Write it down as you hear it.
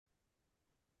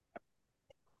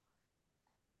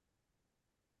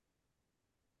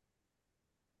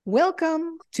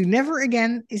Welcome to Never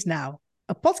Again is Now,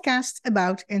 a podcast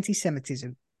about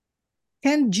anti-Semitism.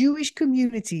 Can Jewish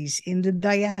communities in the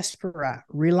diaspora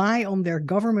rely on their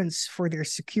governments for their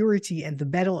security and the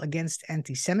battle against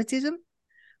anti-Semitism?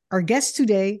 Our guest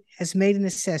today has made an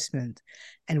assessment,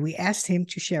 and we asked him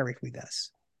to share it with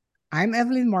us. I'm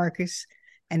Evelyn Marcus,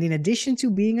 and in addition to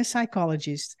being a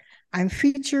psychologist, I'm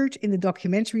featured in the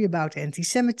documentary about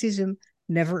anti-Semitism,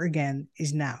 Never Again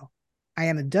is Now. I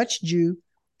am a Dutch Jew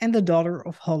and the daughter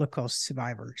of Holocaust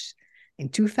survivors. In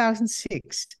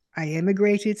 2006, I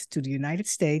emigrated to the United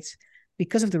States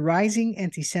because of the rising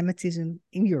anti-Semitism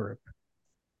in Europe.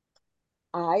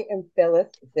 I am Phyllis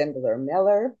Zimbler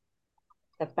Miller,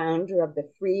 the founder of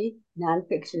the free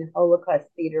nonfiction Holocaust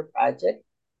theater project,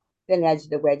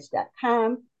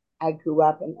 thenedgethewedge.com. I grew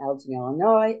up in Elgin,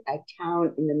 Illinois, a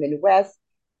town in the Midwest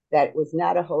that was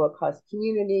not a Holocaust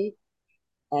community,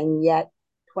 and yet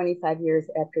 25 years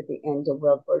after the end of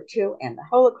World War II and the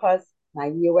Holocaust, my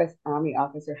U.S. Army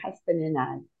officer husband and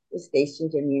I were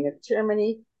stationed in Munich,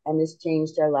 Germany, and this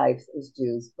changed our lives as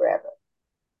Jews forever.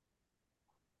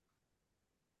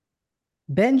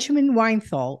 Benjamin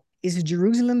Weinthal is a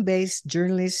Jerusalem-based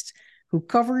journalist who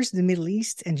covers the Middle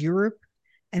East and Europe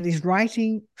and is a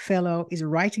writing fellow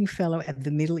at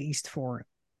the Middle East Forum.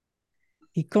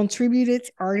 He contributed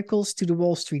articles to the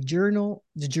Wall Street Journal,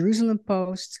 the Jerusalem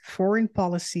Post, Foreign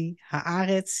Policy,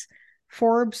 Haaretz,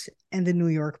 Forbes, and the New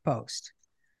York Post.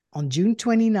 On June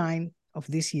 29 of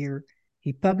this year,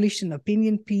 he published an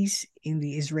opinion piece in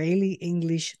the Israeli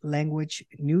English language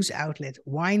news outlet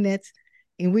Ynet,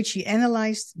 in which he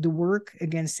analyzed the work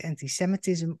against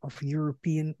anti-Semitism of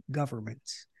European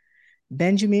governments.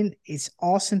 Benjamin, it's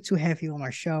awesome to have you on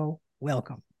our show.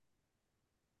 Welcome.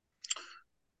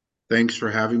 Thanks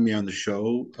for having me on the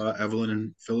show, Evelyn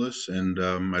and Phyllis, and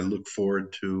I look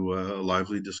forward to a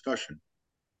lively discussion.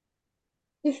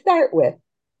 To start with,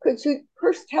 could you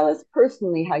first tell us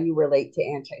personally how you relate to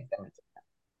anti-Semitism?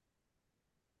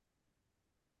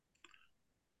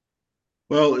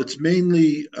 Well, it's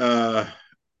mainly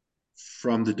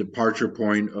from the departure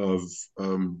point of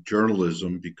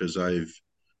journalism, because I've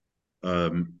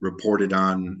reported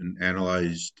on and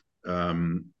analyzed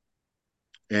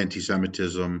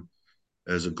anti-Semitism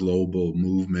as a global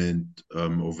movement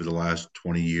over the last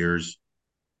 20 years.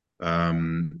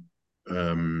 And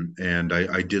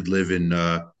I did live in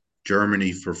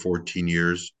Germany for 14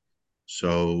 years.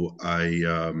 So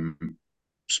I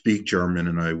speak German,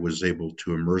 and I was able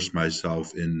to immerse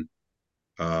myself in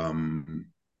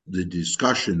the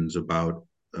discussions about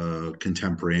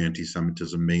contemporary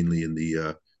anti-Semitism, mainly in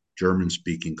the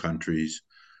German-speaking countries.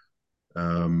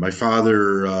 My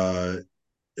father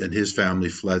and his family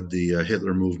fled the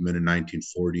Hitler movement in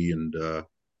 1940, and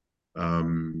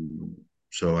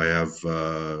so I have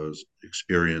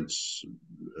experience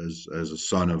as a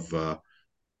son of a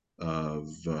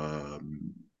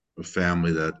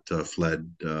family that fled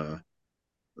the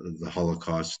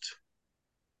Holocaust.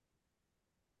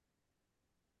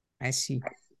 I see.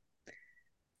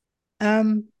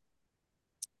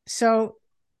 So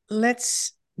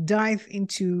let's dive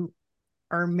into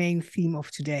our main theme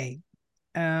of today.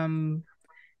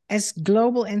 As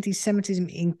global anti-Semitism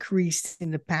increased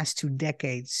in the past 2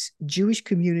 decades, Jewish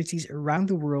communities around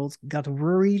the world got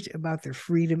worried about their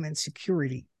freedom and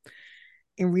security.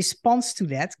 In response to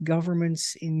that,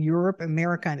 governments in Europe,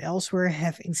 America, and elsewhere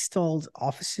have installed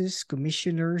offices,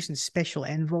 commissioners, and special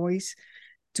envoys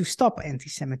to stop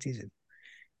anti-Semitism.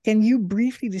 Can you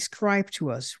briefly describe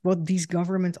to us what these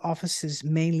government offices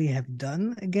mainly have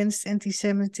done against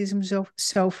anti-Semitism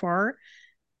so far,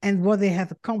 and what they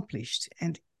have accomplished?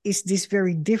 And is this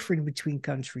very different between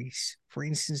countries, for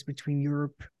instance, between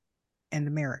Europe and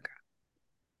America?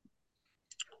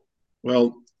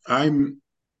 Well, I'm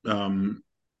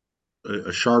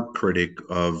a sharp critic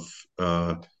of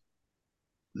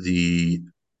the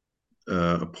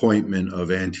appointment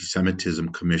of anti-Semitism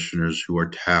commissioners who are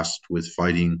tasked with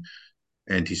fighting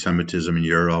anti-Semitism in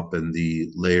Europe, and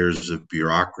the layers of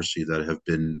bureaucracy that have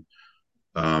been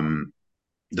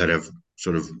that have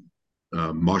sort of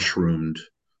mushroomed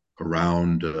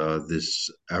around this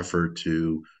effort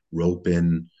to rope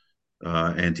in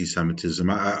anti-Semitism.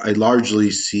 I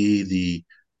largely see the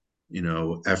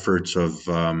efforts of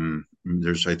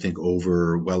there's, I think,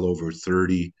 well over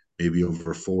 30, maybe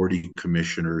over 40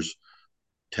 commissioners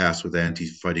tasked with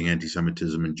fighting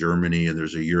anti-Semitism in Germany, and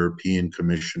there's a European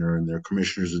commissioner, and there are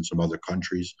commissioners in some other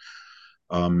countries,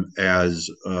 as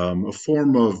a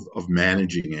form of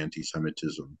managing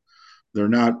anti-Semitism. They're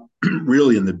not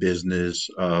really in the business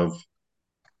of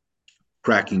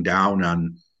cracking down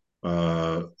on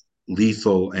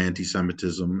lethal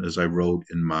anti-Semitism, as I wrote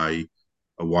in my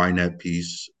a Ynet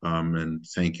piece, and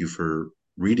thank you for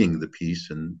reading the piece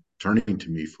and turning to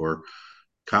me for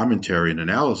commentary and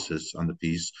analysis on the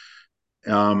piece.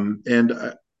 Um, and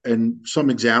uh, and some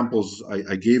examples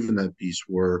I gave in that piece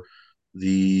were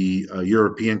the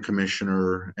European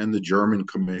commissioner and the German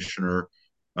commissioner.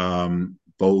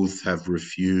 Both have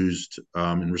refused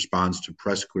in response to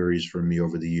press queries from me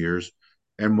over the years.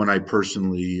 And when I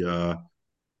personally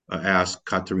asked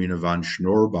Katharina von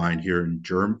Schnorbein here in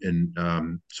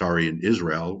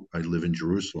Israel, I live in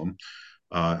Jerusalem,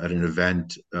 at an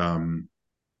event a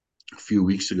few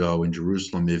weeks ago in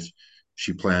Jerusalem, if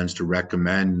she plans to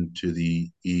recommend to the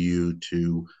EU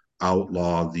to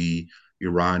outlaw the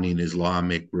Iranian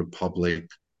Islamic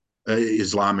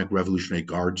Revolutionary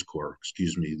Guards Corps.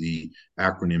 Excuse me. The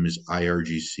acronym is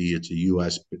IRGC. It's a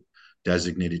U.S.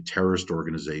 designated terrorist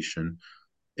organization,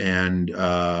 and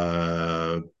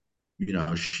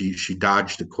she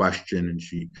dodged the question,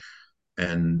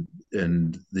 and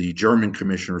the German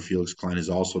commissioner Felix Klein has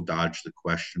also dodged the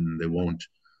question. They won't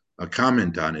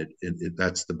comment on it.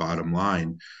 That's the bottom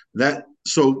line. That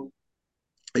so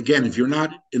again, if you're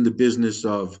not in the business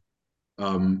of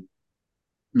um,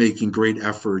 making great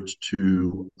efforts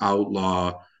to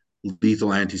outlaw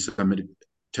lethal anti-Semitic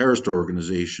terrorist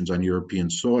organizations on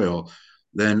European soil,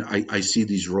 then I see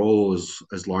these roles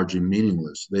as largely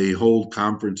meaningless. They hold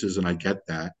conferences, and I get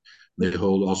that. They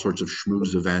hold all sorts of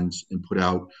schmooze events and put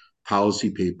out policy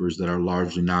papers that are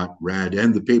largely not read.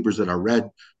 And the papers that are read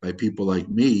by people like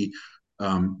me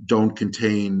don't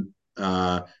contain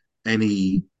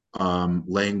any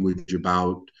language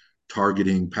about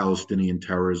targeting Palestinian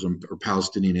terrorism or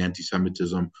Palestinian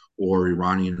anti-Semitism or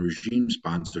Iranian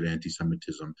regime-sponsored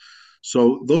anti-Semitism.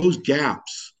 So those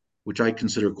gaps, which I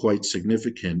consider quite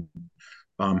significant,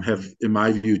 have, in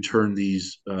my view,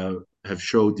 have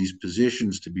showed these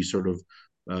positions to be sort of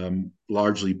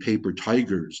largely paper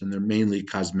tigers, and they're mainly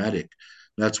cosmetic.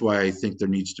 That's why I think there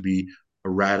needs to be a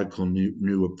radical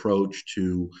new approach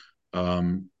to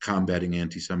combating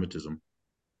anti-Semitism.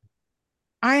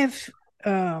 I have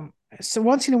so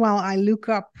once in a while I look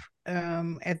up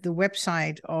at the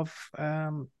website of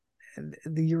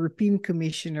the European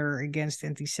Commissioner against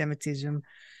Anti-Semitism.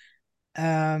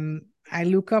 I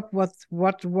look up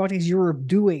what is Europe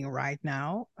doing right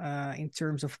now in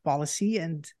terms of policy,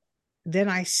 and then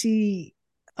I see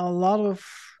a lot of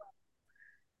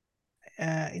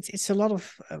it's a lot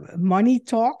of money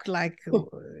talk, like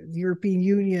the European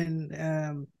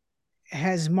Union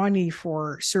has money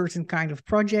for certain kind of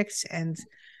projects, and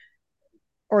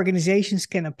organizations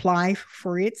can apply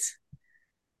for it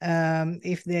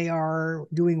if they are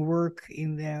doing work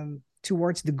in them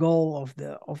towards the goal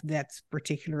of that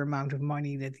particular amount of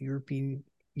money that the European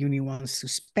Union wants to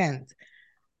spend.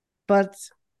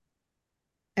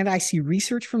 And I see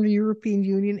research from the European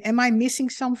Union. Am I missing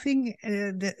something?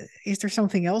 Is there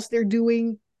something else they're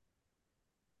doing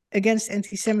against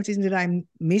anti-Semitism that I'm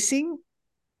missing?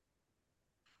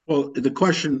 Well, the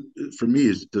question for me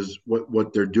is, does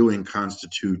what they're doing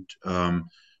constitute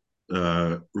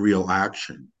real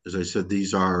action? As I said,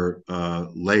 these are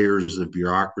layers of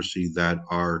bureaucracy that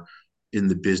are in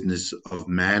the business of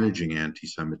managing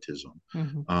anti-Semitism,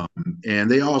 and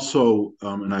they also,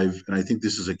 and I think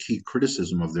this is a key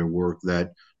criticism of their work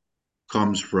that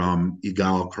comes from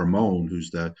Igal Carmon,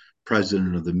 who's the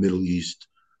president of the Middle East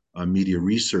Media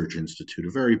Research Institute,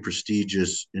 a very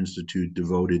prestigious institute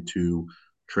devoted to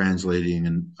translating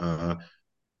and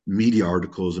media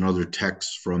articles and other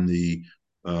texts from the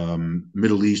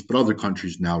Middle East, but other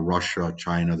countries now, Russia,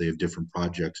 China, they have different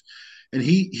projects. And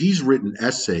he's written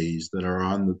essays that are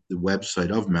on the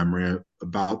website of Memory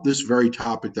about this very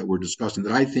topic that we're discussing,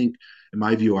 that I think, in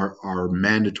my view, are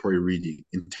mandatory reading.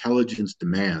 Intelligence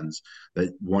demands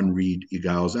that one read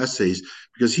Igal's essays,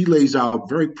 because he lays out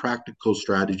very practical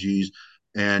strategies.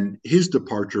 And his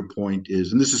departure point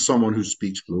is, and this is someone who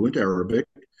speaks fluent Arabic,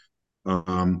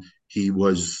 he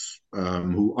was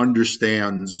who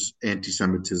understands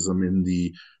anti-Semitism in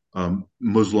the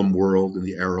Muslim world, in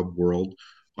the Arab world,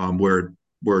 where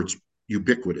it's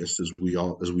ubiquitous, as we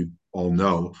all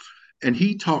know. And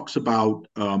he talks about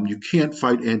you can't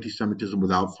fight anti-Semitism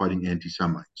without fighting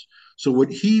anti-Semites. So what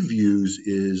he views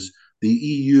is the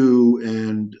EU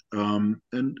and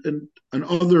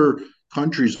other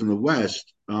countries in the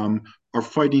West are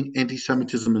fighting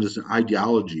anti-Semitism as an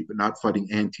ideology, but not fighting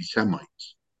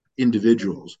anti-Semites,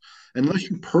 individuals, unless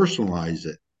you personalize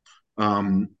it.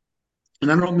 And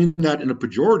I don't mean that in a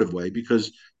pejorative way,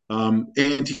 because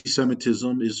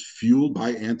anti-Semitism is fueled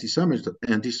by anti-Semites.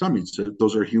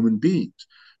 Those are human beings.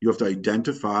 You have to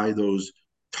identify those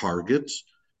targets,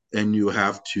 and you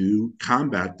have to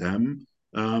combat them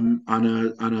on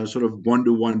a sort of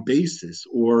one-to-one basis,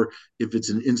 or if it's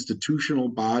an institutional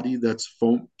body that's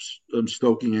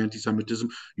stoking anti-Semitism,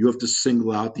 you have to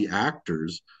single out the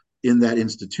actors in that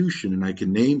institution. And I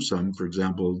can name some, for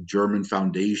example, German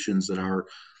foundations that are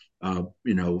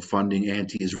funding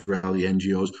anti-Israeli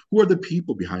NGOs. Who are the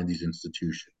people behind these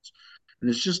institutions? And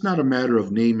it's just not a matter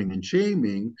of naming and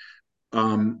shaming,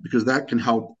 because that can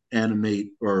help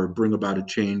animate or bring about a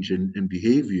change in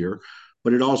behavior.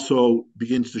 But it also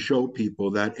begins to show people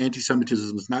that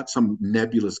anti-Semitism is not some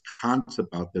nebulous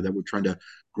concept out there that we're trying to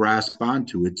grasp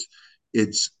onto.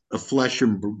 It's a flesh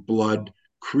and blood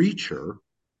creature,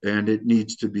 and it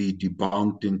needs to be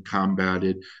debunked and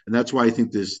combated. And that's why I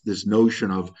think this notion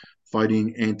of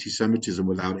fighting anti-Semitism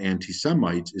without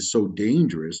anti-Semites is so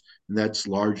dangerous, and that's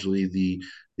largely the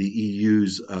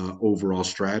EU's overall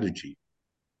strategy.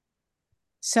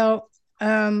 So,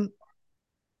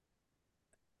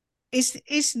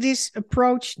 is this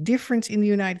approach different in the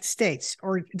United States,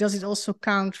 or does it also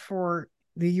count for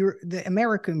the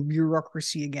American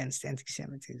bureaucracy against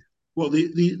anti-Semitism? Well,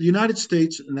 the United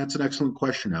States, and that's an excellent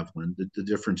question, Evelyn. The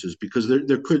difference is because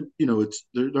there could,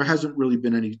 there hasn't really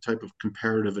been any type of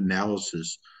comparative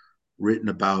analysis written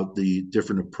about the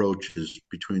different approaches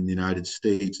between the United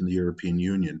States and the European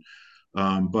Union.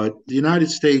 But the United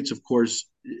States, of course,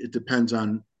 it depends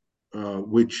on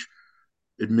which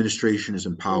administration is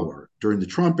in power. During the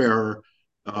Trump era,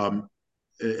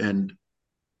 and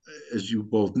as you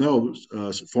both know,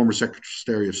 former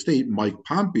Secretary of State Mike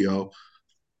Pompeo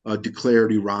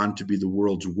declared Iran to be the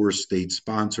world's worst state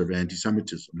sponsor of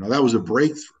anti-Semitism. Now, that was a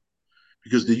breakthrough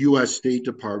because the U.S. State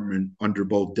Department, under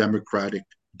both Democrat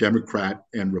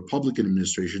and Republican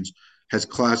administrations, has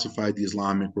classified the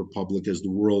Islamic Republic as the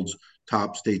world's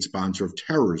top state sponsor of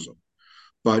terrorism.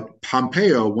 But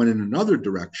Pompeo went in another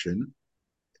direction.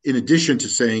 In addition to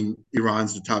saying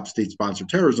Iran's the top state sponsor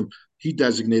of terrorism, he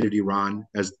designated Iran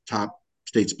as the top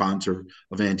state sponsor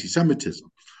of anti-Semitism.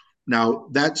 Now,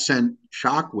 that sent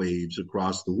shockwaves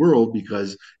across the world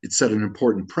because it set an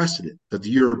important precedent that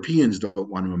the Europeans don't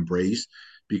want to embrace,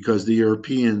 because the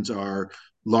Europeans are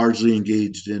largely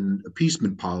engaged in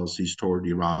appeasement policies toward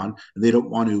Iran, and they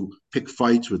don't want to pick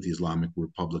fights with the Islamic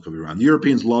Republic of Iran. The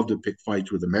Europeans love to pick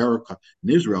fights with America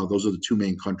and Israel. Those are the two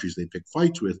main countries they pick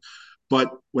fights with.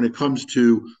 But when it comes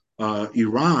to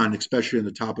Iran, especially on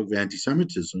the topic of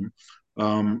anti-Semitism,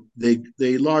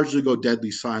 they largely go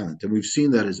deadly silent. And we've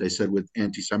seen that, as I said, with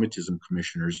anti-Semitism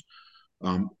commissioners.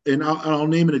 And I'll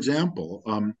name an example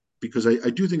because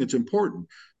I do think it's important.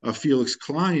 Felix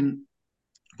Klein,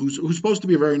 who's supposed to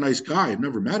be a very nice guy, I've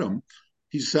never met him.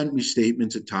 He's sent me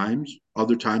statements at times.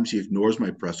 Other times he ignores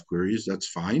my press queries. That's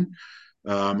fine.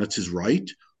 That's his right.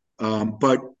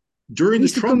 But during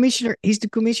he's the Trump commissioner, he's the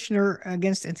commissioner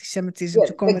against anti-Semitism,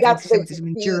 to combat anti-Semitism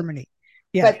in Germany.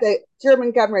 Yeah. But the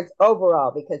German government's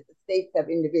overall, because the states have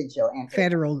individual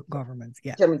federal government.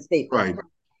 Yeah. German state. Right.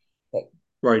 Okay.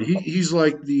 Right. He's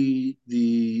like the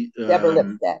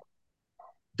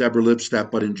Deborah Lipstadt,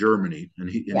 but in Germany, and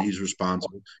he's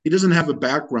responsible. He doesn't have a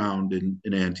background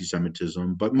in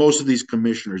anti-Semitism, but most of these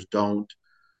commissioners don't.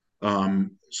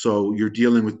 So you're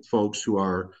dealing with folks who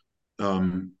are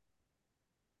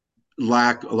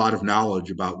lack a lot of knowledge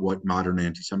about what modern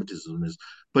anti-Semitism is.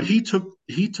 But he took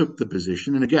the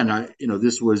position, and again,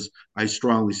 I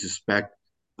strongly suspect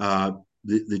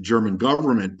the German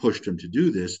government pushed him to do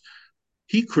this.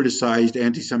 He criticized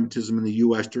anti-Semitism in the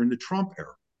U.S. during the Trump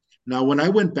era. Now, when I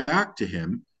went back to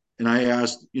him and I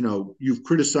asked, you've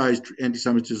criticized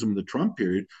anti-Semitism in the Trump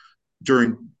period,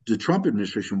 during the Trump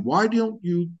administration, why don't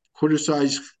you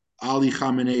criticize Ali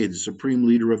Khamenei, the supreme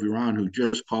leader of Iran, who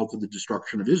just called for the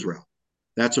destruction of Israel?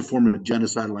 That's a form of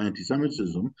genocidal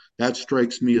anti-Semitism. That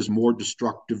strikes me as more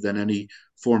destructive than any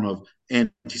form of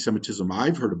anti-Semitism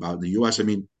I've heard about in the U.S. I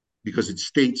mean, because it's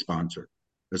state-sponsored,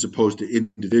 as opposed to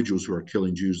individuals who are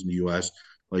killing Jews in the U.S.,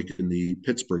 like in the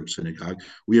Pittsburgh synagogue.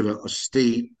 We have a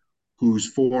state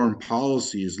whose foreign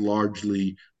policy is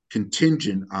largely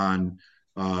contingent on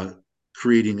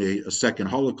creating a second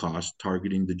Holocaust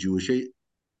targeting the Jewish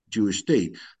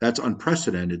state. That's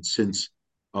unprecedented since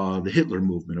the Hitler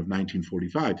movement of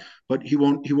 1945. But he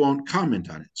won't comment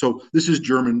on it. So this is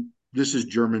German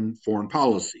foreign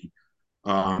policy.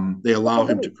 They allow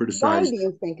him to criticize. Why do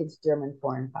you think it's German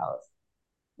foreign policy?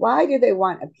 Why do they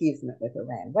want appeasement with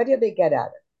Iran? What do they get out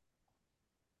of it?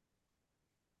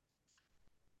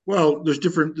 Well, there's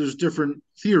different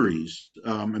theories.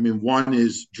 I mean, one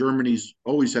is Germany's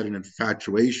always had an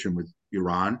infatuation with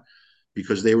Iran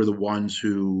because they were the ones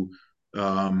who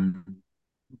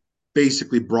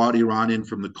basically brought Iran in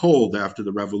from the cold after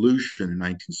the revolution in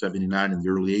 1979 and the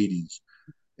early 80s.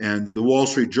 And the Wall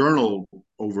Street Journal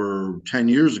over 10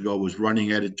 years ago was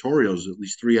running editorials, at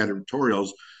least 3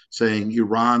 editorials, saying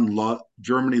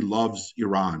Germany loves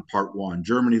Iran, part one.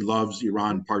 Germany loves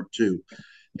Iran, part two.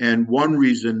 And one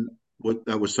reason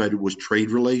that was cited was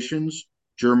trade relations.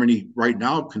 Germany right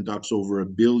now conducts over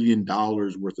 $1 billion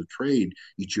worth of trade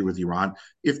each year with Iran.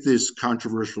 If this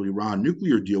controversial Iran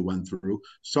nuclear deal went through,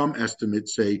 some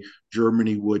estimates say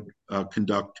Germany would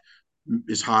conduct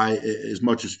as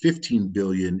much as 15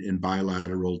 billion in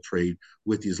bilateral trade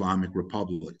with the Islamic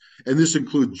Republic. And this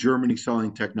includes Germany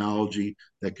selling technology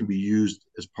that can be used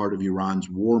as part of Iran's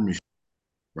war machine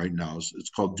right now.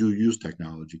 It's called dual use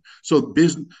technology. So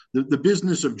the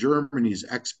business of Germany is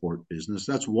export business.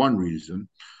 That's one reason.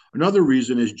 Another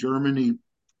reason is Germany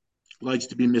likes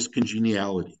to be Miss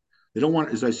Congeniality. They don't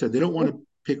want, as I said, they don't want to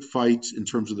pick fights in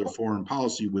terms of their foreign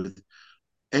policy with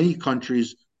any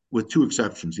countries, with two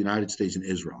exceptions, the United States and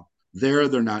Israel. They're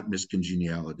not Miss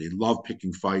Congeniality. They love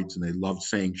picking fights, and they love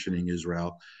sanctioning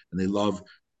Israel, and they love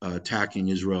attacking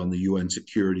Israel in the UN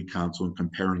Security Council and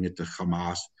comparing it to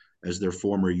Hamas, as their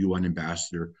former UN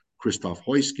ambassador Christoph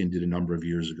Heusgen did a number of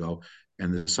years ago,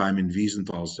 and the Simon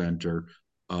Wiesenthal Center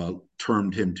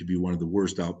termed him to be one of the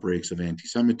worst outbreaks of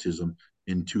anti-Semitism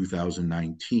in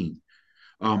 2019.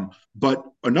 But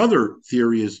another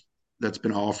theory that's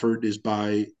been offered is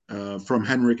from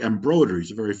Henrik M. Broder. He's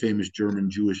a very famous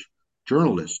German Jewish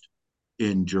journalist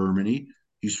in Germany.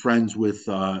 He's friends with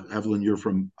Evelyn. You're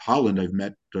from Holland. I've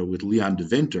met with Leon de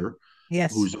Winter,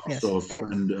 Yes, who's yes. also a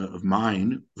friend of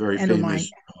mine. Very And of mine.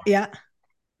 famous. Yeah.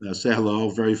 Say hello.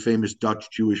 Very famous Dutch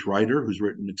Jewish writer who's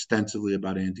written extensively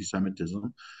about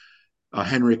anti-Semitism.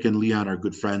 Henrik and Leon are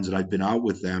good friends, and I've been out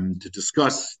with them to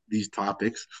discuss these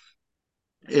topics.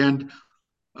 And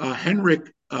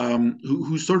Henrik,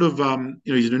 who's sort of,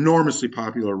 he's an enormously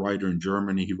popular writer in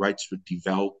Germany. He writes for Die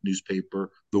Welt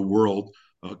newspaper, The World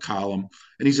column,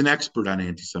 and he's an expert on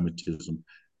anti-Semitism.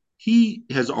 He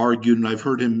has argued, and I've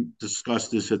heard him discuss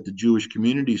this at the Jewish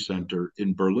Community Center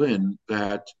in Berlin,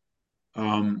 that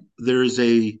there is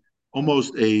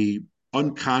almost a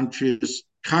conscious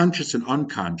and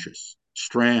unconscious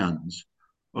strands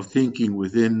of thinking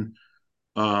within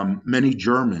many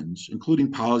Germans,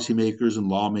 including policymakers and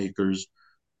lawmakers,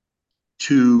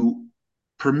 to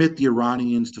permit the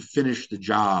Iranians to finish the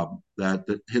job that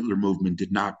the Hitler movement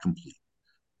did not complete.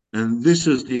 And this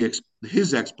is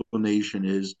his explanation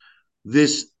is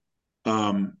this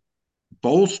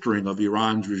bolstering of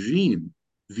Iran's regime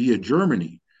via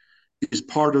Germany is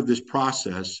part of this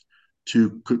process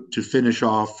to finish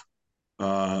off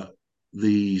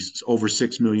the over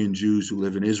 6 million Jews who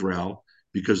live in Israel,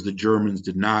 because the Germans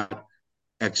did not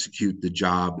execute the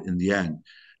job in the end.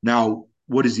 Now,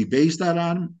 what is he based that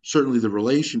on? Certainly the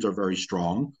relations are very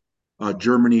strong.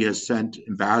 Germany has sent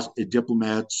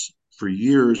diplomats for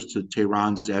years to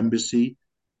Tehran's embassy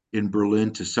in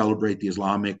Berlin to celebrate the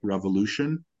Islamic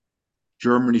Revolution.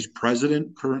 Germany's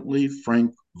president currently,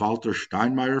 Frank-Walter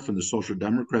Steinmeier from the Social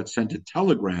Democrats, sent a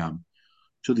telegram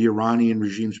to the Iranian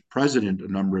regime's president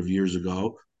a number of years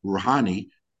ago, Rouhani,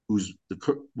 who's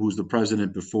the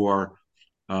president before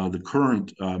the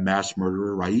current mass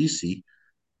murderer, Raisi,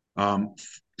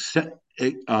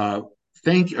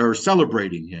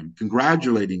 celebrating him,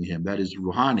 congratulating him, that is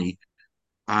Rouhani,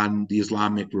 on the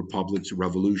Islamic Republic's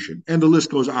revolution. And the list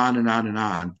goes on and on and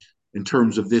on in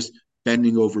terms of this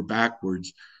bending over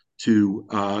backwards to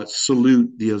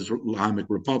salute the Islamic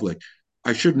Republic.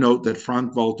 I should note that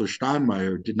Frank-Walter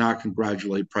Steinmeier did not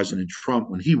congratulate President Trump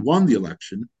when he won the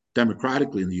election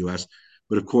democratically in the U.S.,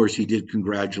 but of course he did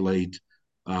congratulate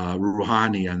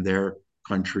Rouhani on their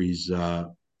country's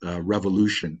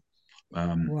revolution.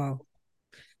 Wow,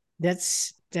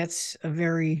 that's a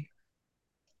very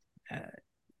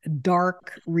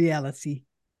dark reality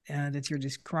that you're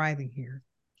describing here.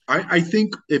 I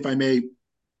think, if I may,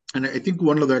 and I think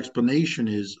one other explanation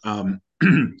is, and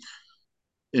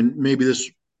maybe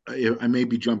I may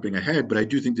be jumping ahead, but I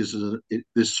do think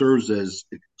this serves as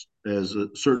a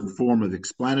certain form of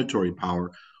explanatory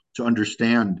power to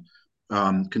understand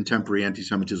contemporary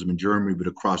anti-Semitism in Germany, but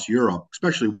across Europe,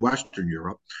 especially Western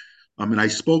Europe. And I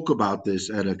spoke about this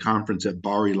at a conference at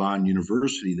Bar Ilan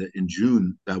University that in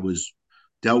June that was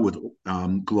dealt with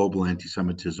global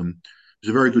anti-Semitism. It was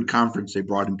a very good conference. They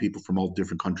brought in people from all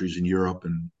different countries in Europe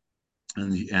and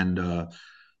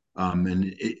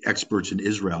experts in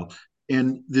Israel.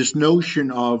 And this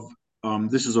notion of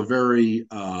this is a very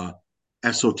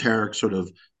esoteric, sort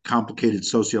of complicated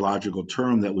sociological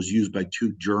term that was used by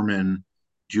two German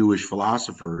Jewish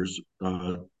philosophers,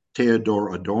 Theodor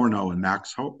Adorno and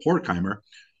Max Horkheimer,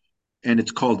 and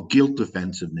it's called guilt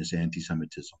defensiveness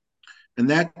anti-Semitism. And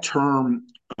that term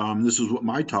this is what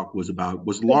my talk was about,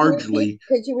 was largely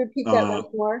Could you repeat that uh, once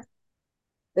more?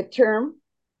 The term?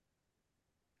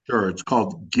 sure, it's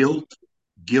called guilt,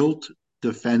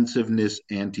 defensiveness,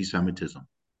 anti-Semitism.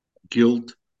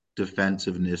 Guilt,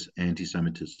 defensiveness,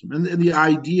 anti-Semitism. And the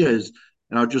idea is,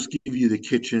 and I'll just give you the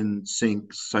kitchen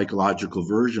sink psychological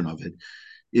version of it,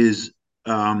 is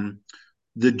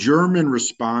the German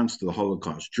response to the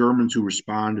Holocaust, Germans who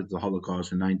responded to the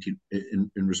Holocaust in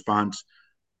response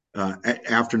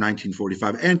after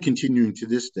 1945 and continuing to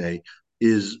this day,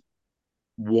 is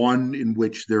one in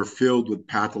which they're filled with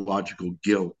pathological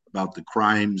guilt about the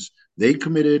crimes they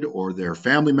committed or their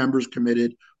family members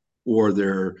committed or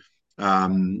their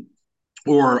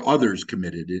or others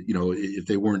committed, if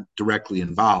they weren't directly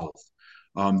involved,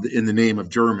 in the name of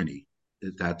Germany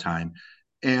at that time.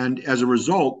 And as a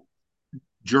result,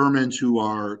 Germans who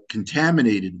are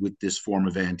contaminated with this form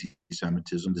of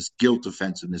anti-Semitism, this guilt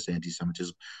offensiveness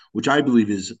anti-Semitism, which I believe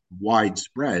is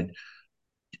widespread,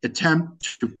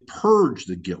 attempt to purge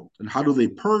the guilt. And how do they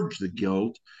purge the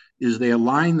guilt? Is they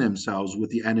align themselves with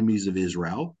the enemies of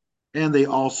Israel, and they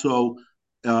also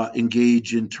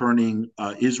engage in turning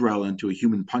Israel into a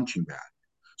human punching bag.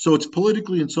 So it's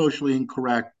politically and socially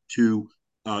incorrect to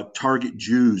target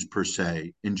Jews per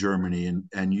se in Germany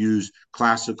and use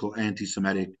classical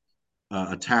anti-Semitic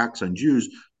attacks on Jews.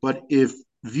 But if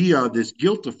via this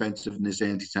guilt offensiveness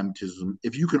anti-Semitism,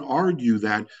 if you can argue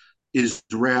that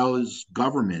Israel's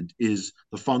government is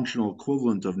the functional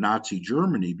equivalent of Nazi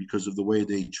Germany because of the way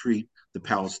they treat the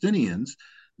Palestinians,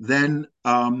 then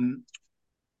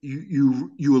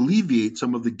you alleviate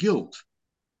some of the guilt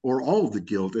or all of the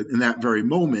guilt in that very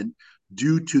moment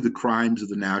due to the crimes of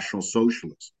the National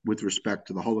Socialists with respect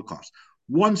to the Holocaust.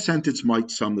 One sentence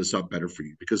might sum this up better for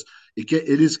you because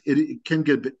it can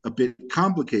get a bit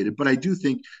complicated, but I do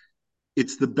think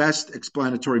it's the best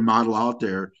explanatory model out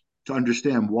there to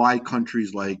understand why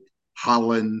countries like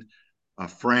Holland,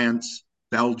 France,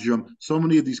 Belgium, so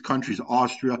many of these countries,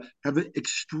 Austria, have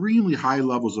extremely high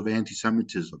levels of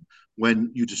anti-Semitism when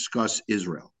you discuss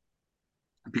Israel,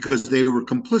 because they were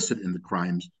complicit in the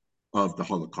crimes of the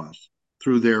Holocaust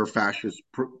through their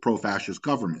pro-fascist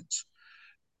governments.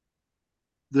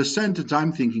 The sentence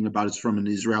I'm thinking about is from an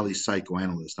Israeli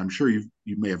psychoanalyst. I'm sure you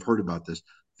may have heard about this,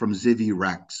 from Zivi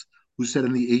Rex, who said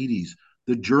in the 80s,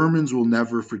 the Germans will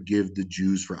never forgive the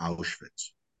Jews for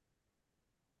Auschwitz.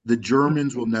 The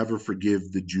Germans will never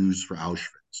forgive the Jews for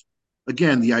Auschwitz.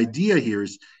 Again, the idea here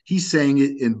is he's saying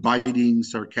it in biting,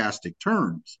 sarcastic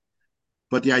terms.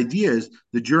 But the idea is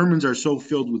the Germans are so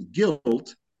filled with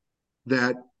guilt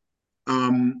that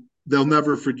they'll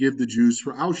never forgive the Jews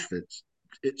for Auschwitz.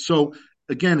 So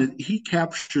again, he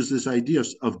captures this idea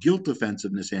of guilt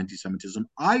offensiveness anti-Semitism.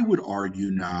 I would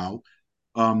argue now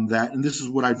that, and this is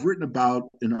what I've written about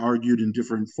and argued in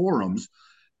different forums,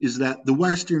 is that the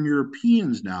Western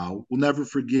Europeans now will never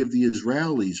forgive the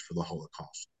Israelis for the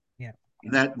Holocaust. Yeah.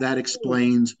 That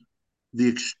explains the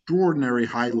extraordinary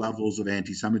high levels of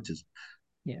anti-Semitism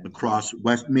across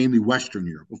mainly Western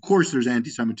Europe. Of course, there's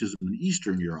anti-Semitism in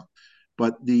Eastern Europe,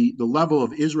 but the level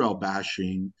of Israel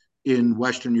bashing in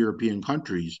Western European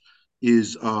countries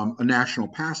is a national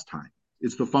pastime.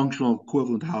 It's the functional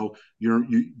equivalent how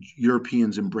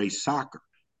Europeans embrace soccer.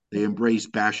 They embrace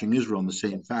bashing Israel in the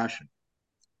same fashion.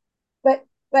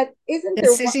 But isn't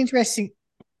there it's interesting.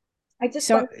 I just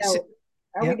want to know,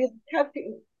 are we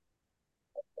discussing,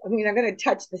 I'm going to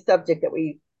touch the subject that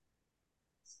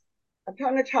I'm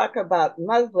trying to talk about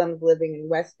Muslims living in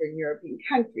Western European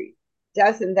countries.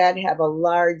 Doesn't that have a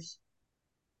large,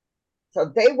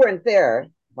 so they weren't there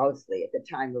mostly at the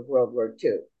time of World War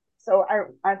II. So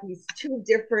are these two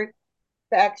different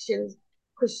factions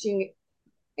pushing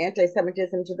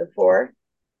anti-Semitism to the fore?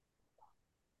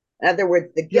 In other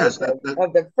words, the guilt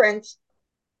of the French,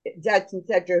 Dutch,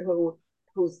 etc.,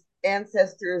 whose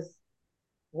ancestors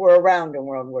were around in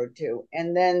World War II,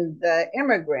 and then the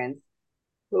immigrants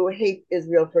who hate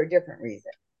Israel for a different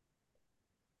reason.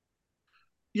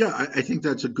 Yeah, I think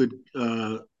that's a good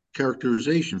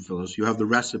characterization, Phyllis. You have the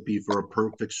recipe for a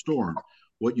perfect storm.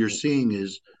 What you're seeing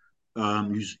is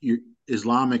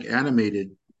Islamic animated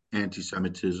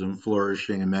anti-Semitism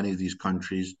flourishing in many of these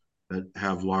countries that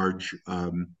have large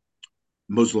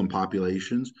Muslim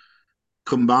populations,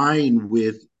 combined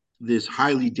with this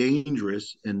highly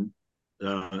dangerous and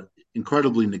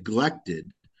incredibly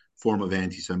neglected form of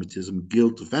anti-Semitism,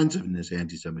 guilt offensiveness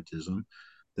anti-Semitism,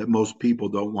 that most people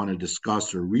don't want to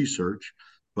discuss or research.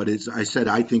 But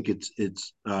I think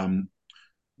it's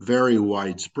very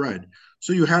widespread.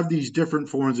 So you have these different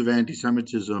forms of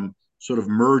anti-Semitism sort of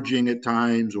merging at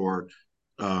times or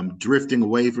drifting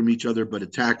away from each other, but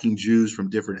attacking Jews from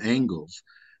different angles.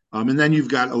 And then you've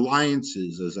got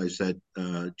alliances, as I said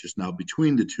just now,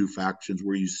 between the two factions,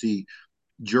 where you see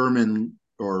German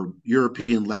or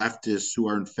European leftists who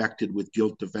are infected with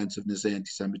guilt defensiveness,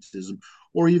 anti-Semitism,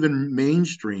 or even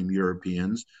mainstream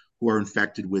Europeans who are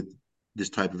infected with this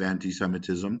type of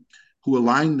anti-Semitism, who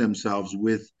align themselves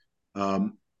with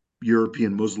um,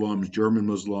 European Muslims, German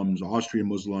Muslims, Austrian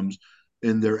Muslims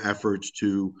in their efforts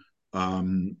to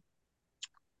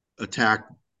attack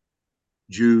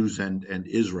Jews and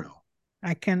Israel.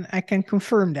 I can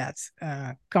confirm that,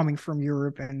 coming from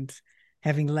Europe and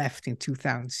having left in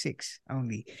 2006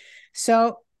 only.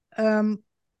 So, um,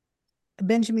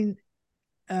 Benjamin,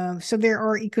 so there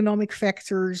are economic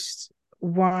factors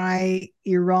why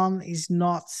Iran is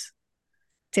not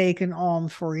taken on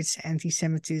for its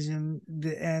anti-Semitism.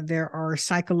 There are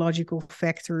psychological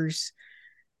factors.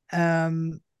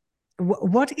 Um,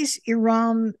 what is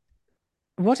Iran?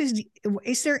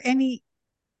 Is there any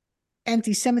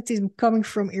anti-Semitism coming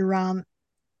from Iran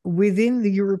within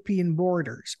the European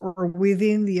borders or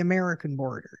within the American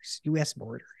borders, US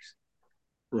borders?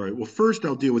 Right. Well, first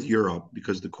I'll deal with Europe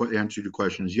because the answer to your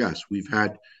question is yes. We've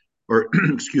had, or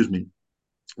excuse me,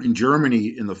 in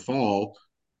Germany in the fall,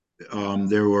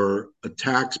 there were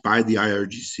attacks by the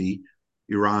IRGC,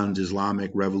 Iran's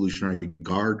Islamic Revolutionary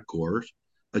Guard Corps,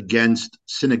 against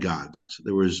synagogues.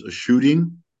 There was a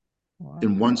shooting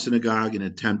in one synagogue, an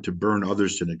attempt to burn other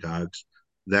synagogues.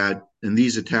 And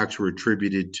these attacks were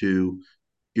attributed to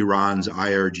Iran's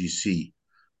IRGC.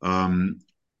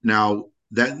 Now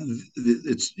that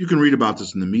you can read about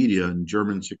this in the media, and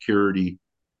German security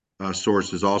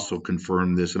sources also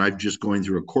confirmed this. And I'm just going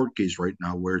through a court case right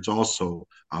now where it's also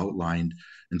outlined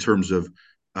in terms of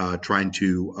trying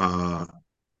to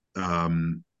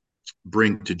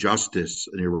bring to justice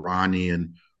an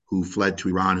Iranian who fled to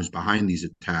Iran, who's behind these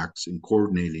attacks and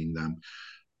coordinating them.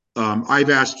 I've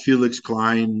asked Felix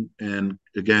Klein and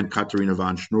again Katharina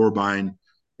von Schnorbein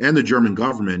and the German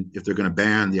government if they're going to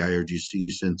ban the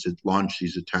IRGC since it launched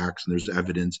these attacks and there's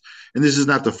evidence. And this is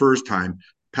not the first time.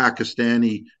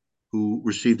 Pakistani who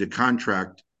received a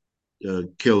contract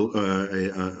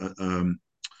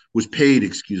was paid,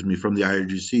 excuse me, from the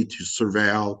IRGC to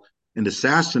surveil and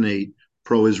assassinate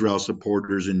pro-Israel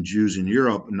supporters and Jews in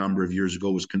Europe a number of years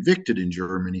ago, was convicted in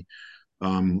Germany.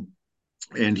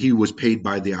 And he was paid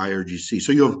by the IRGC.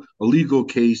 So you have a legal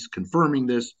case confirming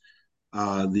this.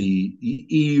 The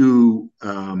EU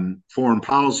foreign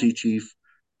policy chief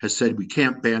has said we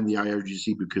can't ban the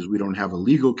IRGC because we don't have a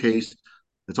legal case.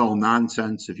 It's all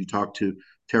nonsense. If you talk to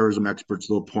terrorism experts,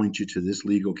 they'll point you to this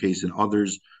legal case and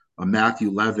others. Matthew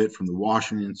Levitt from the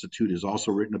Washington Institute has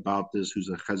also written about this, who's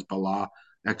a Hezbollah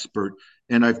expert.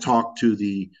 And I've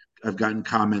gotten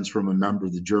comments from a member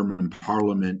of the German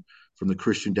parliament from the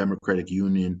Christian Democratic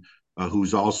Union,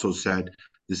 who's also said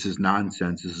this is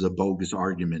nonsense. This is a bogus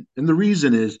argument. And the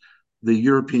reason is the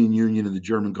European Union and the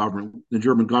German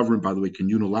government, by the way, can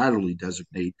unilaterally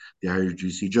designate the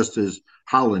IRGC, just as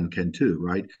Holland can too,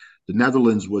 right? The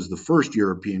Netherlands was the first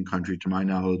European country, to my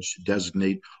knowledge, to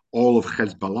designate all of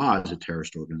Hezbollah as a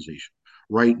terrorist organization.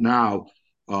 Right now,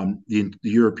 the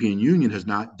European Union has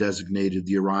not designated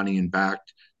the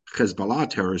Iranian-backed Hezbollah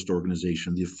terrorist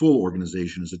organization, the full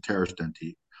organization, as a terrorist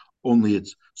entity, only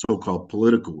its so-called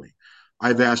political wing.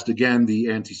 I've asked again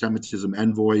the anti-Semitism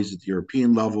envoys at the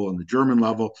European level and the German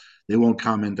level. They won't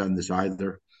comment on this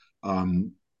either. Look,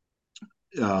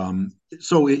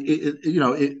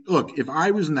 if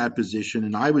I was in that position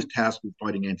and I was tasked with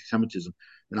fighting anti-Semitism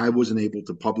and I wasn't able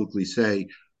to publicly say,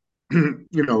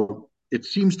 it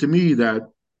seems to me that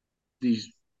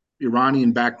these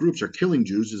Iranian-backed groups are killing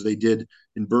Jews, as they did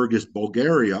in Burgas,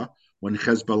 Bulgaria, when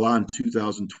Hezbollah in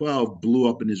 2012 blew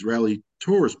up an Israeli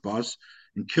tourist bus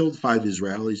and killed 5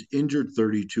 Israelis, injured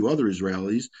 32 other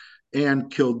Israelis,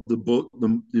 and killed the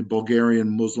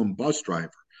Bulgarian Muslim bus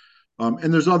driver.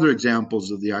 And there's other examples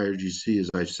of the IRGC, as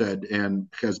I've said, and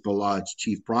Hezbollah, its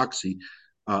chief proxy,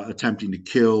 attempting to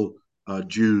kill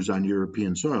Jews on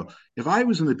European soil. If I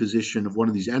was in the position of one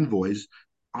of these envoys,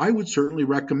 I would certainly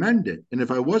recommend it. And if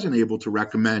I wasn't able to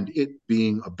recommend it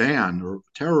being a ban or a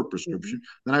terror prescription,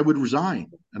 then I would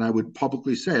resign. And I would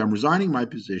publicly say, I'm resigning my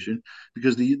position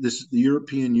because the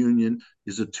European Union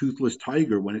is a toothless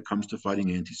tiger when it comes to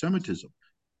fighting anti-Semitism.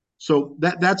 So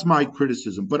that's my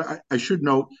criticism. But I should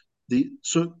note,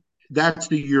 so that's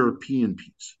the European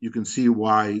piece. You can see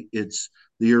why the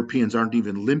Europeans aren't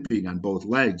even limping on both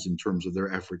legs in terms of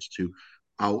their efforts to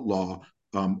outlaw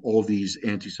all these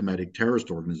anti-Semitic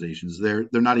terrorist organizations. They're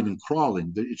not even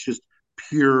crawling. It's just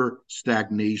pure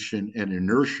stagnation and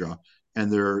inertia,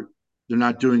 and they're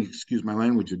not doing, excuse my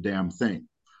language, a damn thing.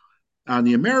 On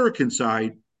the American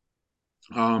side,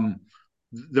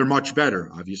 they're much better,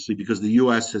 obviously, because the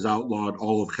U.S. has outlawed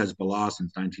all of Hezbollah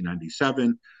since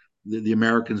 1997. The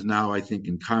Americans now, I think,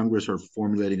 in Congress are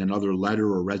formulating another letter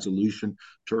or resolution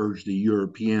to urge the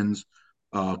Europeans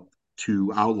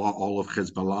to outlaw all of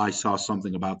Hezbollah. I saw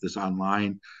something about this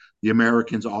online. The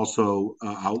Americans also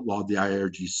outlawed the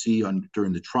IRGC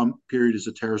during the Trump period as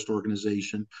a terrorist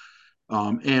organization.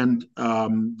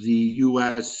 The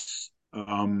U.S.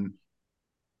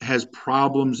 Has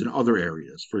problems in other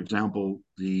areas. For example,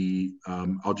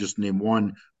 I'll just name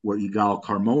one where Yigal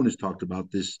Carmon has talked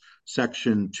about this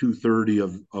section 230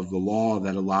 of the law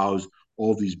that allows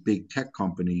all these big tech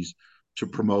companies to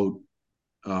promote,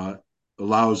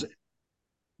 allows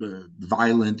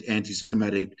violent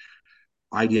anti-Semitic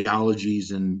ideologies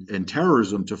and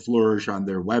terrorism to flourish on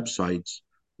their websites,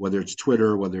 whether it's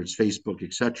Twitter, whether it's Facebook,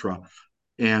 etc.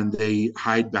 And they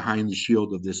hide behind the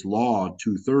shield of this law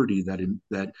 230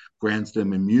 that grants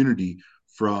them immunity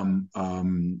from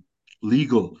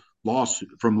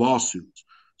lawsuits.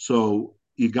 So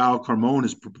Yigal Carmon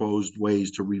has proposed ways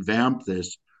to revamp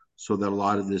this so that a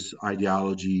lot of this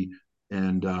ideology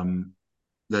and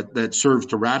that serves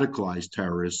to radicalize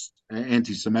terrorists,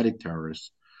 anti-Semitic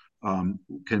terrorists,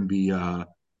 can be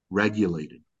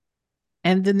regulated.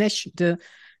 And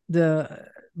the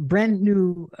brand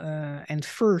new and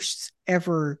first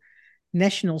ever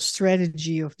national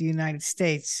strategy of the United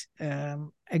States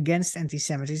against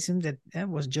anti-Semitism that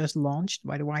was just launched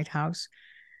by the White House.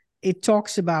 It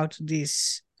talks about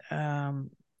this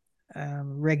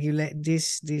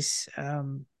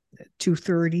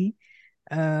 230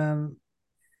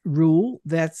 rule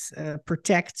that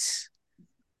protects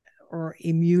or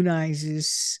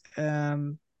immunizes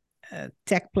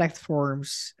tech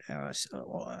platforms,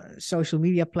 social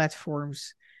media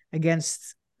platforms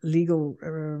against legal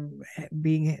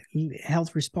being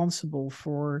held responsible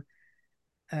for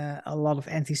a lot of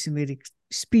anti-Semitic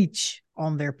speech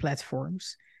on their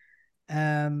platforms.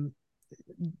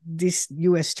 This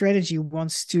U.S. strategy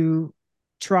wants to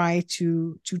try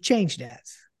to change that.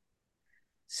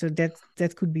 So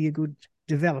that could be a good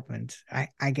development,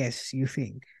 I guess you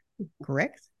think,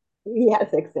 correct? Yes,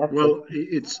 except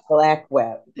it's black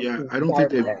web. Yeah, I don't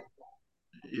think they've. Web.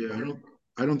 Yeah,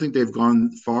 I don't think they've gone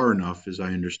far enough, as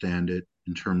I understand it,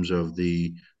 in terms of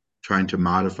the trying to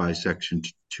modify Section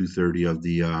 230 of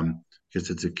the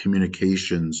because it's a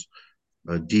Communications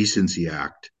Decency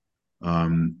Act.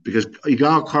 Because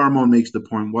Yigal Carmon makes the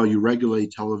point: well, you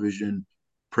regulate television,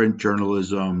 print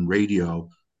journalism, radio.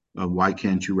 Why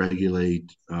can't you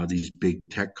regulate these big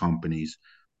tech companies?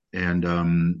 And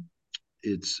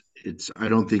I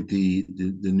don't think the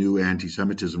new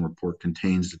anti-Semitism report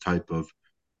contains the type of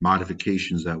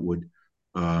modifications that would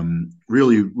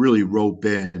really rope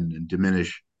in and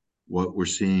diminish what we're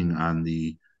seeing on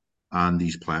these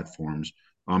platforms.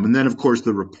 And then, of course,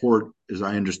 the report, as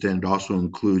I understand, also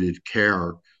included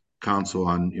CARE, Council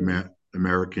on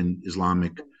American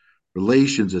Islamic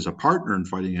Relations, as a partner in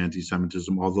fighting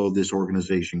anti-Semitism, although this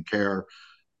organization, CARE,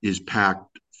 is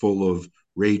packed full of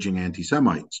raging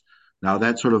anti-Semites. Now,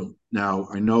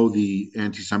 I know the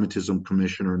anti-Semitism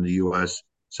commissioner in the U.S.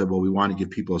 said, well, we want to give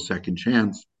people a second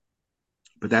chance.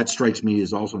 But that strikes me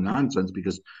as also nonsense,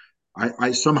 because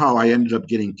I somehow ended up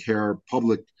getting CARE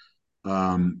public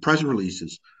press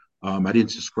releases. I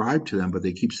didn't subscribe to them, but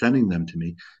they keep sending them to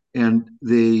me. And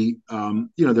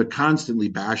they're constantly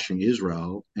bashing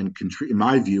Israel. And in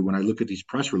my view, when I look at these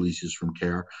press releases from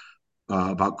CARE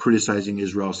about criticizing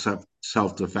Israel's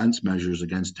self-defense measures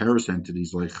against terrorist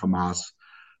entities like Hamas,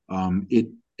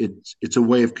 it's a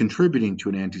way of contributing to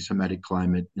an anti-Semitic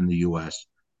climate in the U.S.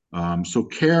 So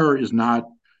CARE is not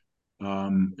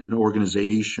an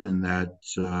organization that,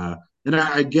 and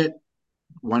I get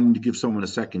wanting to give someone a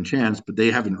second chance, but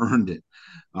they haven't earned it.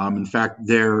 In fact,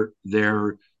 they're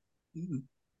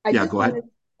yeah, go ahead.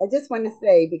 I just want to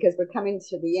say, because we're coming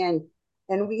to the end,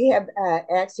 and we have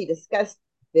actually discussed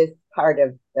this part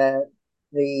of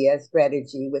the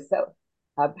strategy with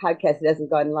a podcast that hasn't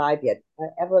gone live yet.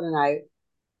 Evelyn and I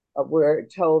were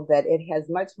told that it has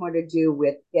much more to do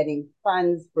with getting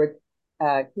funds for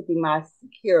keeping mosques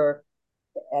secure,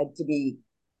 to be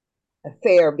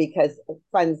fair, because of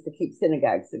funds to keep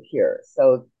synagogues secure.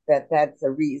 So that's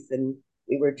a reason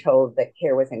we were told that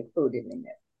CARE was included in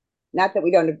this. Not that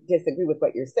we don't disagree with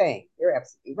what you're saying. You're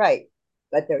absolutely right.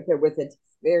 But there was a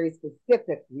very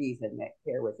specific reason that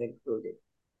CARE was included.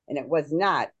 And it was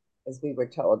not, as we were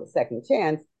told, a second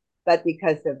chance, but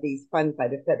because of these funds by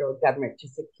the federal government to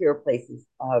secure places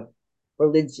of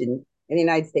religion in the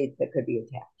United States that could be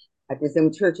attacked. I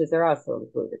presume churches are also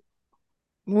included.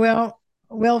 Well,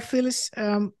 Phyllis,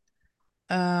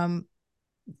 I've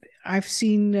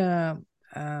seen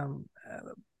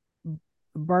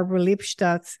Barbara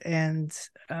Lipstadt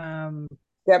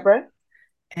Deborah?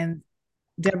 and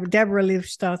Deborah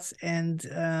Lipstadt and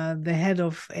the head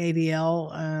of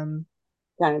ADL,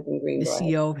 Jonathan the Greenblatt.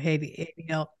 CEO of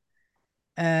ADL,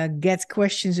 get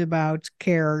questions about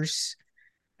CARE's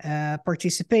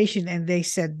participation, and they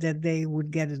said that they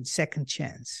would get a second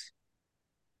chance.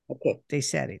 Okay. They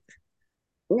said it.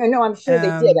 No, I'm sure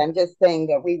they did. I'm just saying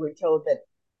that we were told that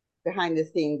behind the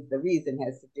scenes, the reason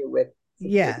has to do with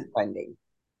security funding.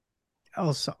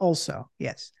 Also,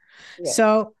 yes. Yeah.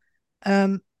 So,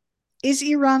 is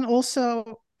Iran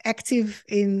also active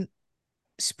in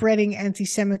spreading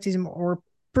anti-Semitism or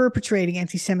perpetrating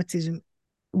anti-Semitism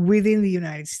within the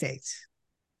United States?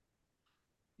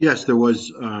 Yes, there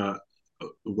was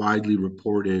widely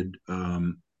reported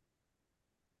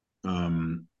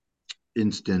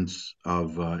instance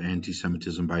of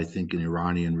anti-Semitism by, I think, an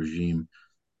Iranian regime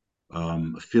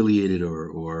affiliated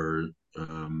or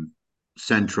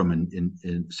center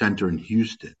in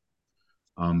Houston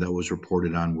that was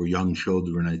reported on, where young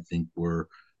children, I think, were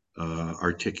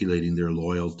articulating their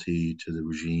loyalty to the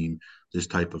regime, this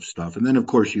type of stuff. And then, of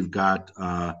course, you've got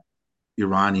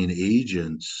Iranian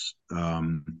agents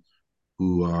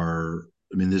who are,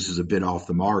 I mean, this is a bit off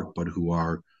the mark, but who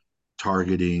are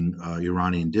targeting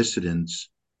Iranian dissidents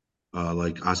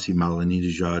like Asim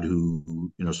Ahmadinejad,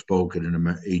 who spoke at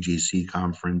an AJC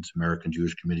conference, American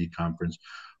Jewish Committee conference,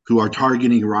 who are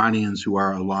targeting Iranians who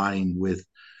are aligned with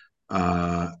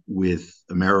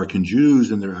American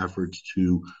Jews in their efforts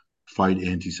to fight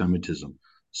anti-Semitism.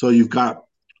 So you've got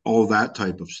all that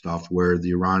type of stuff where the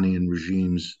Iranian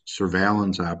regime's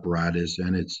surveillance apparatus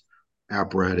and its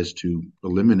apparatus to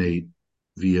eliminate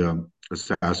via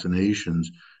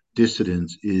assassinations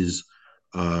dissidents is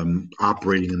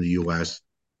operating in the U.S.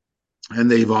 And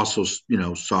they've also,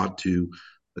 sought to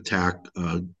attack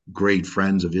great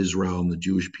friends of Israel and the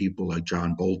Jewish people like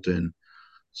John Bolton,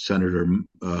 Secretary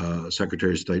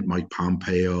of State Mike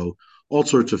Pompeo, all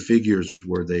sorts of figures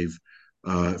where they've,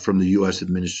 from the U.S.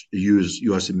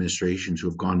 administrations who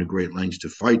have gone to great lengths to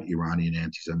fight Iranian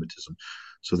anti-Semitism.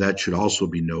 So that should also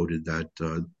be noted that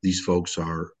these folks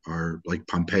are like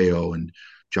Pompeo and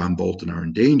John Bolton are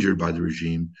endangered by the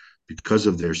regime because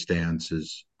of their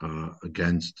stances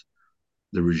against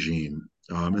the regime.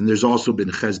 And there's also been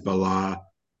Hezbollah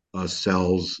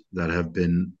cells that have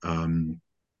been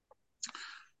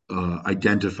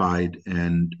identified,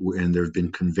 and there have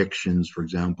been convictions. For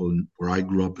example, where I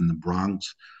grew up in the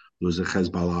Bronx, there was a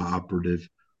Hezbollah operative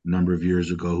a number of years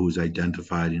ago who was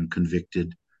identified and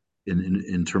convicted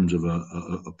in terms of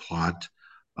a plot.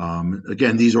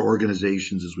 Again, these are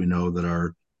organizations, as we know, that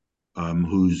are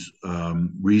whose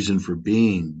reason for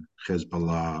being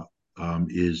Hezbollah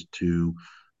is to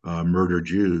murder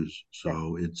Jews.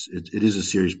 So it is a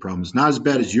serious problem. It's not as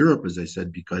bad as Europe, as I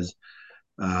said, because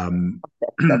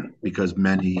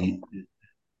many,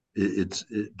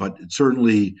 but it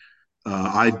certainly,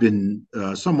 I've been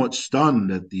somewhat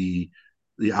stunned at the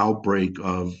outbreak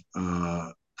of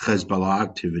Hezbollah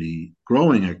activity,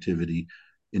 growing activity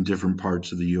in different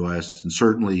parts of the U.S. And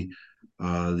certainly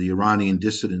the Iranian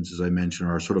dissidents, as I mentioned,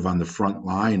 are sort of on the front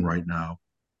line right now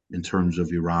in terms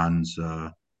of Iran's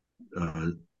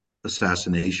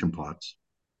assassination plots.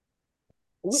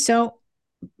 So,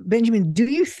 Benjamin, do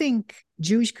you think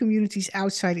Jewish communities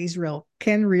outside Israel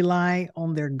can rely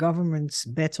on their government's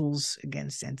battles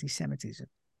against anti-Semitism?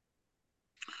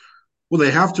 Well,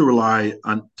 they have to rely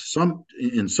on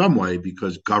in some way,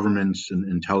 because governments and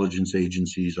intelligence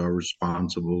agencies are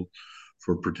responsible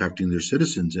for protecting their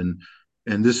citizens.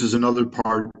 And this is another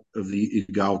part of the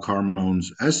Igal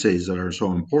Carmon's essays that are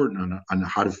so important on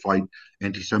how to fight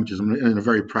anti-Semitism in a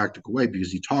very practical way,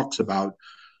 because he talks about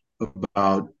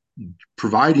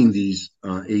providing these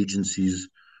agencies,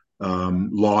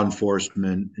 law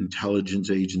enforcement,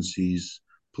 intelligence agencies,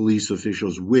 police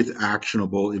officials, with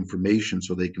actionable information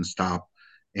so they can stop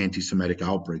anti-Semitic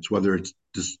outbreaks, whether it's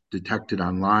detected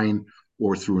online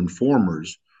or through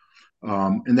informers.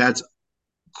 And that's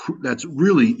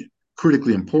really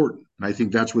critically important. And I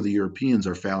think that's where the Europeans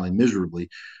are failing miserably,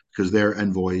 because their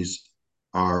envoys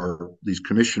these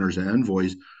commissioners and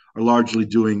envoys are largely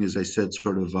doing, as I said,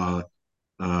 sort of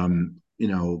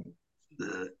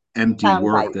empty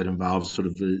work that involves sort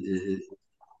of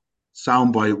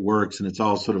soundbite works, and it's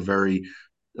all sort of very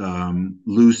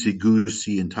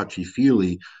loosey-goosey and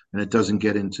touchy-feely, and it doesn't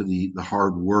get into the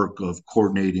hard work of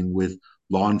coordinating with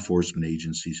law enforcement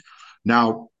agencies.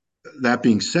 Now, that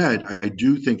being said, I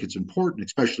do think it's important,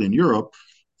 especially in Europe,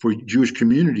 for Jewish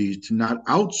communities to not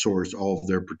outsource all of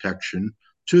their protection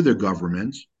to their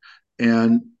governments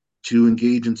and to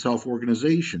engage in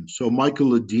self-organization. So Michael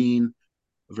Ledeen,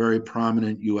 a very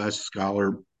prominent U.S.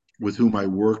 scholar with whom I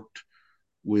worked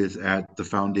with at the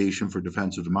Foundation for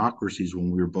Defense of Democracies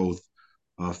when we were both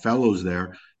fellows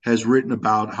there, has written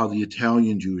about how the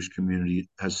Italian Jewish community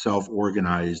has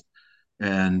self-organized,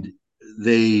 and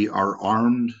they are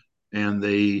armed, and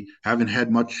they haven't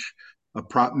had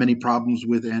many problems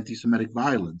with anti-Semitic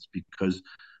violence because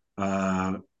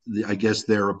I guess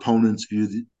their opponents view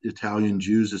the Italian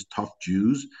Jews as tough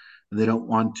Jews, and they don't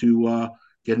want to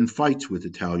get in fights with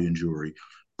Italian Jewry.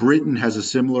 Britain has a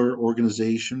similar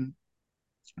organization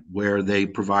where they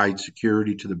provide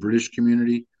security to the British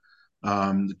community,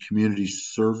 the Community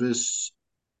Service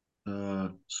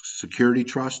Security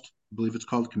Trust, I believe it's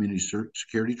called Community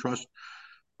Security Trust.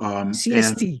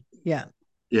 CST, yeah.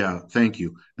 Yeah, thank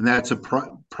you. And that's a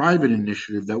private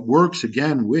initiative that works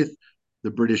again with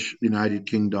the British United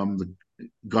Kingdom, the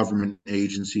government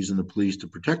agencies, and the police to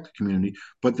protect the community,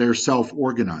 but they're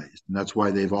self-organized. And that's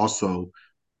why they've also,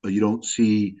 you don't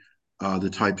see the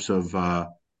types of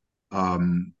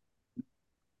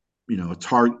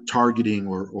targeting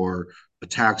or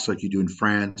attacks like you do in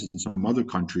France and some other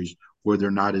countries where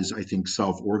they're not as, I think,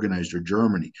 self-organized, or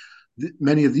Germany.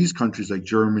 Many of these countries like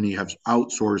Germany have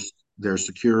outsourced their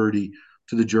security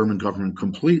to the German government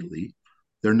completely.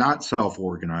 They're not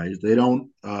self-organized. They don't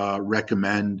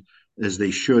recommend, as they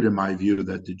should, in my view,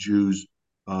 that the Jews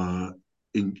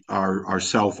are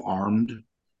self-armed.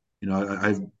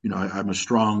 I'm a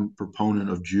strong proponent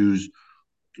of Jews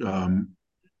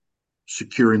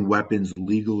securing weapons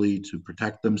legally to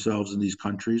protect themselves in these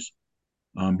countries,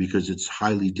 because it's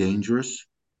highly dangerous.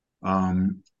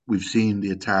 We've seen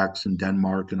the attacks in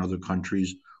Denmark and other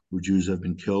countries where Jews have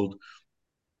been killed.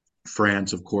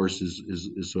 France, of course,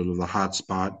 is sort of the hot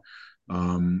spot.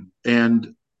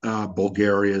 And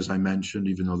Bulgaria, as I mentioned,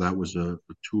 even though that was a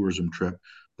tourism trip,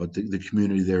 but the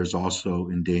community there is also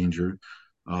in danger.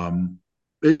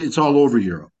 It's all over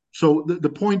Europe. So the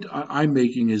point I'm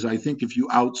making is, I think if you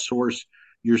outsource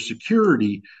your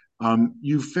security,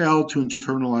 you fail to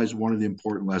internalize one of the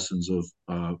important lessons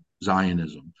of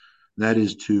Zionism. That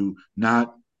is to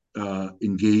not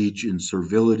engage in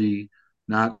servility,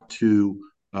 not to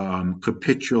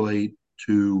capitulate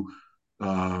to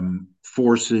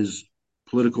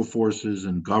political forces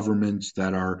and governments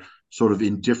that are sort of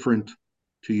indifferent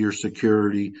to your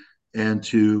security, and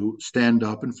to stand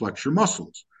up and flex your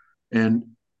muscles. And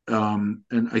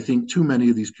I think too many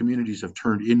of these communities have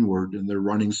turned inward, and they're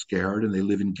running scared, and they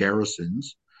live in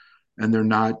garrisons, and they're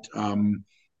not.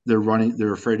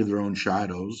 They're afraid of their own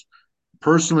shadows.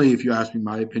 Personally, if you ask me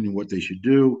my opinion, what they should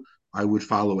do, I would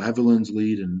follow Evelyn's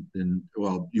lead. And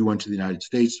well, you went to the United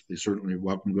States. They certainly are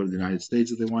welcome to go to the United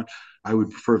States if they want. I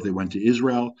would prefer if they went to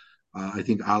Israel. I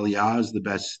think Aliyah is the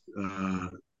best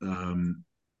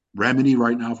remedy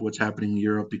right now for what's happening in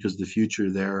Europe, because the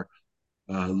future there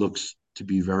looks to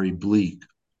be very bleak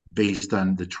based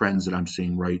on the trends that I'm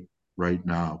seeing right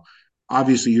now.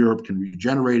 Obviously, Europe can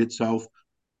regenerate itself,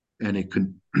 and it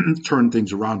can turn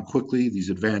things around quickly. These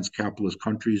advanced capitalist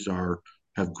countries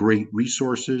have great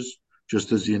resources,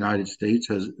 just as the United States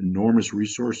has enormous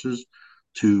resources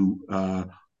to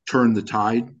turn the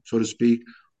tide, so to speak.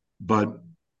 But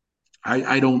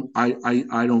I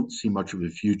don't see much of a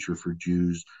future for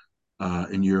Jews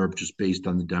in Europe, just based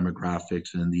on the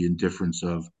demographics and the indifference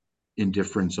of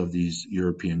these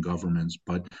European governments.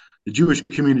 But the Jewish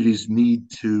communities need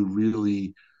to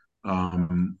really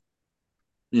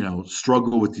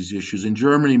struggle with these issues. In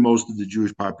Germany, most of the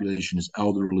Jewish population is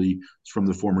elderly. It's from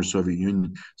the former Soviet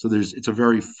Union. So it's a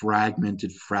very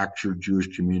fragmented, fractured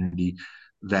Jewish community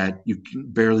that you can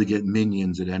barely get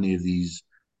minions at any of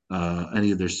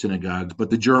their synagogues.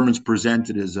 But the Germans present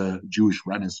it as a Jewish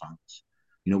Renaissance.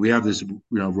 We have this,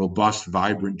 robust,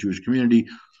 vibrant Jewish community.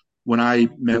 When I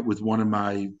met with one of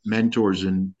my mentors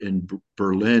in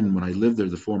Berlin, when I lived there,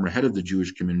 the former head of the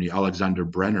Jewish community, Alexander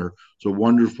Brenner, so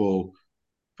wonderful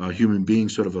human being,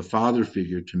 sort of a father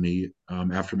figure to me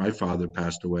after my father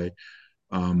passed away.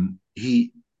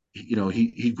 He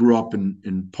grew up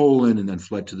in Poland and then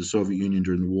fled to the Soviet Union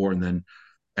during the war, and then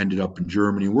ended up in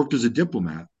Germany and worked as a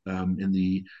diplomat in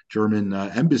the German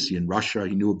embassy in Russia.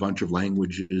 He knew a bunch of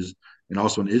languages, and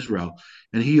also in Israel.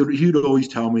 And he would always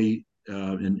tell me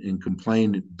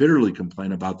and bitterly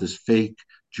complain about this fake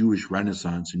Jewish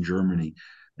Renaissance in Germany,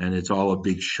 and it's all a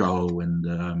big show.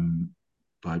 And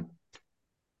but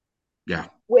yeah.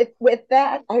 With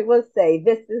that, I will say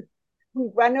we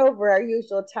run over our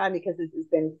usual time because this has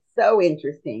been so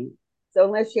interesting. So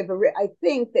unless you have I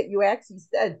think that you actually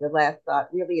said the last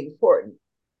thought really important,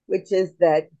 which is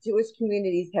that Jewish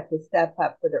communities have to step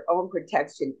up for their own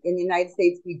protection. In the United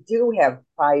States, we do have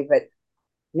private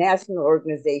national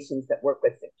organizations that work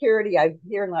with security.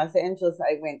 Here in Los Angeles,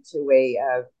 I went to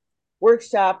a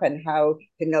workshop on how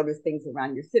to notice things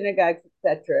around your synagogues,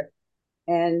 etc.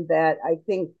 And that I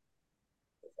think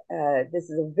this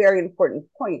is a very important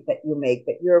point that you make,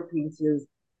 that European Jews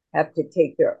have to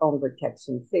take their own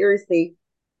protection seriously.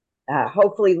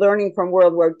 Hopefully learning from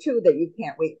World War II that you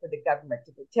can't wait for the government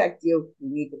to protect you. You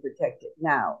need to protect it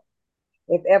now.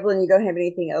 If Evelyn, you don't have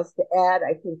anything else to add,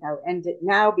 I think I'll end it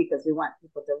now because we want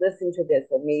people to listen to this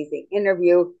amazing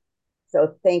interview.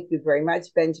 So thank you very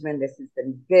much, Benjamin. This has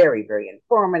been very, very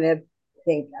informative.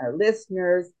 Thank our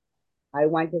listeners. I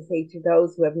want to say to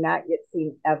those who have not yet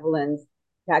seen Evelyn's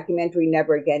documentary,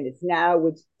 Never Again Is Now,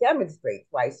 which demonstrates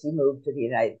why she moved to the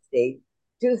United States,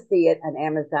 do see it on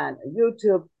Amazon or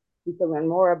YouTube. You can learn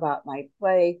more about my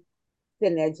play,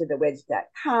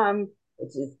 thinedgeofthewedge.com,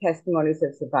 which is testimonies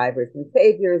of survivors and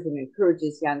saviors and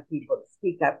encourages young people to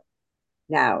speak up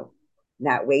now,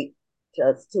 not wait till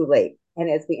it's too late. And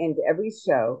as we end every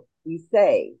show, we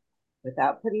say,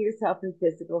 without putting yourself in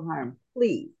physical harm,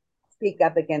 please speak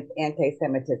up against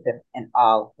anti-Semitism and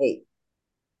all hate.